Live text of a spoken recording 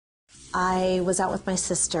I was out with my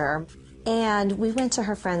sister, and we went to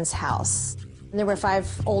her friend's house. And there were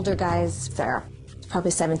 5 older guys there,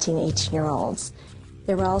 probably 17, 18-year-olds.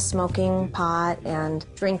 They were all smoking pot and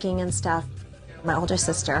drinking and stuff. My older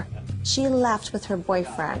sister, she left with her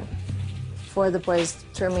boyfriend before the boys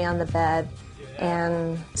threw me on the bed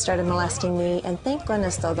and started molesting me. And thank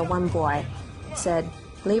goodness, though, the one boy said,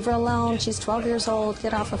 "Leave her alone, she's 12 years old,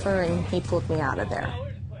 get off of her," and he pulled me out of there.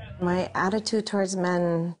 My attitude towards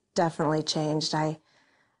men definitely changed. I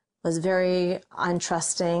was very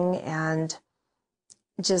untrusting and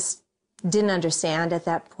just didn't understand at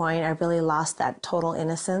that point. I really lost that total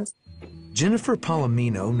innocence. Jennifer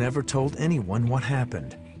Polimino never told anyone what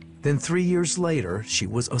happened. Then 3 years later, she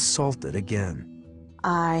was assaulted again.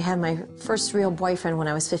 I had my first real boyfriend when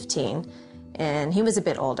I was 15, and he was a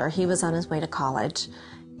bit older. He was on his way to college,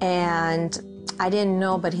 and I didn't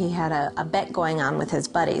know, but he had a bet going on with his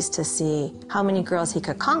buddies to see how many girls he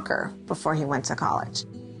could conquer before he went to college.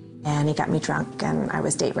 And he got me drunk, and I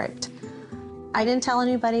was date raped. I didn't tell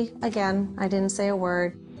anybody again. I didn't say a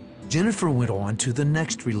word. Jennifer went on to the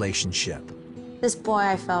next relationship. This boy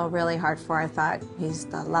I fell really hard for. I thought he's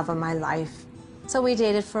the love of my life. So we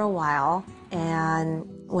dated for a while, and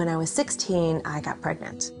when I was 16, I got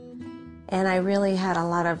pregnant. And I really had a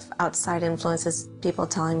lot of outside influences, people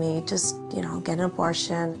telling me, just, you know, get an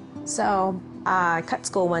abortion. So I cut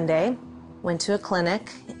school one day, went to a clinic,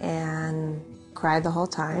 and cried the whole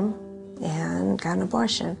time, and got an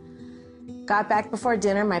abortion. Got back before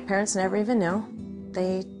dinner. My parents never even knew.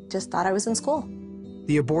 They just thought I was in school.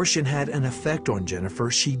 The abortion had an effect on Jennifer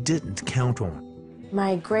she didn't count on.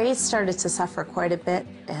 My grades started to suffer quite a bit,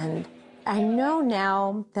 and I know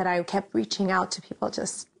now that I kept reaching out to people.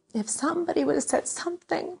 Just, if somebody would have said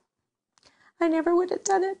something, I never would have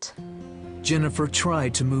done it. Jennifer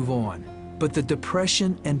tried to move on, but the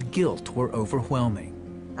depression and guilt were overwhelming.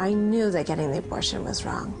 I knew that getting the abortion was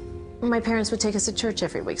wrong. My parents would take us to church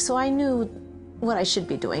every week, so I knew what I should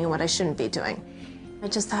be doing and what I shouldn't be doing. I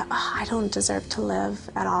just thought, oh, I don't deserve to live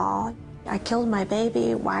at all. I killed my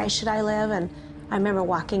baby, why should I live? And I remember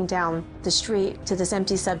walking down the street to this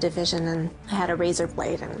empty subdivision, and I had a razor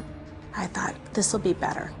blade, and I thought, this will be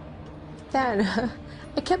better. Then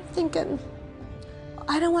I kept thinking,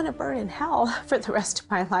 I don't want to burn in hell for the rest of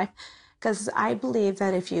my life, because I believe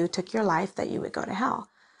that if you took your life, that you would go to hell.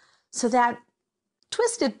 So that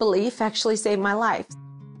twisted belief actually saved my life.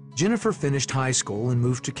 Jennifer finished high school and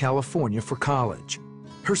moved to California for college.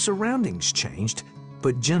 Her surroundings changed,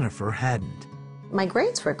 but Jennifer hadn't. My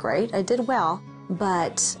grades were great. I did well,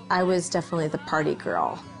 but I was definitely the party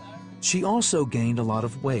girl. She also gained a lot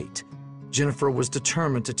of weight. Jennifer was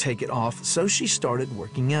determined to take it off, so she started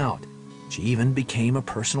working out. She even became a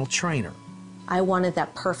personal trainer. I wanted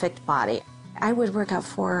that perfect body. I would work out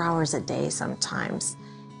 4 hours a day sometimes.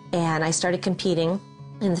 And I started competing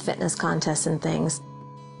in the fitness contests and things.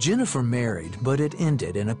 Jennifer married, but it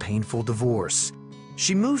ended in a painful divorce.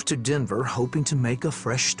 She moved to Denver, hoping to make a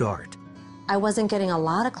fresh start. I wasn't getting a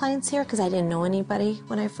lot of clients here because I didn't know anybody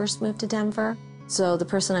when I first moved to Denver. So the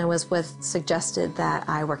person I was with suggested that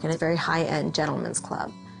I work in a very high-end gentleman's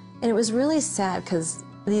club. And it was really sad because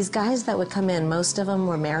these guys that would come in, most of them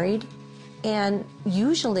were married. And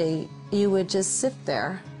usually you would just sit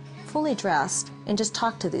there, fully dressed, and just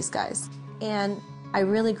talk to these guys. And I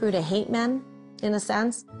really grew to hate men, in a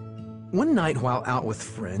sense. One night while out with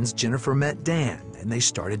friends, Jennifer met Dan, and they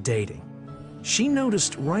started dating. She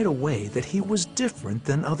noticed right away that he was different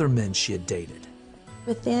than other men she had dated.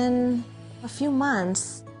 Within a few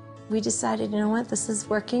months, we decided, you know what, this is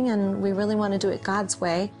working, and we really want to do it God's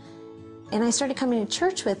way. And I started coming to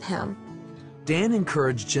church with him. Dan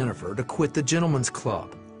encouraged Jennifer to quit the gentleman's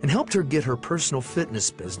club and helped her get her personal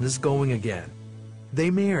fitness business going again. They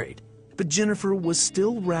married, but Jennifer was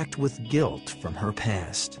still racked with guilt from her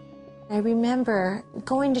past. I remember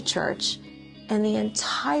going to church, and the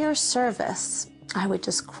entire service, I would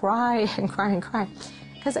just cry and cry and cry,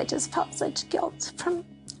 because I just felt such guilt from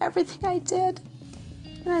everything I did.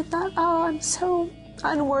 And I thought, oh, I'm so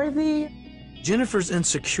unworthy. Jennifer's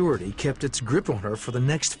insecurity kept its grip on her for the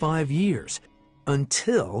next 5 years,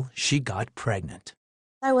 until she got pregnant.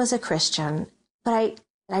 I was a Christian, but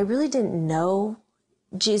I really didn't know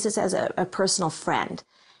Jesus as a personal friend.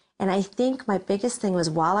 And I think my biggest thing was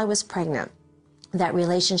while I was pregnant, that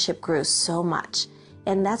relationship grew so much.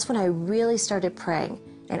 And that's when I really started praying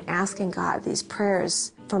and asking God these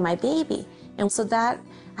prayers for my baby. And so that,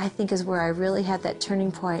 I think, is where I really had that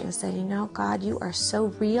turning point and said, you know, God, you are so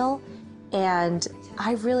real. And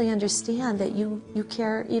I really understand that you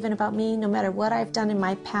care even about me, no matter what I've done in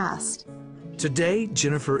my past. Today,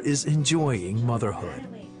 Jennifer is enjoying motherhood.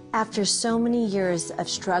 After so many years of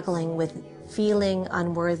struggling with feeling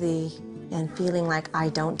unworthy and feeling like I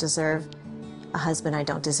don't deserve a husband, I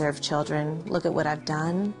don't deserve children, look at what I've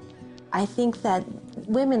done, I think that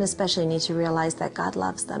women especially need to realize that God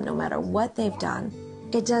loves them no matter what they've done.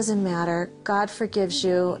 It doesn't matter. God forgives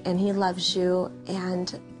you and He loves you,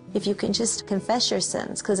 and if you can just confess your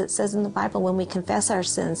sins, because it says in the Bible when we confess our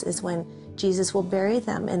sins is when Jesus will bury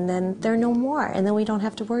them, and then they're no more, and then we don't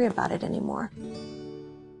have to worry about it anymore.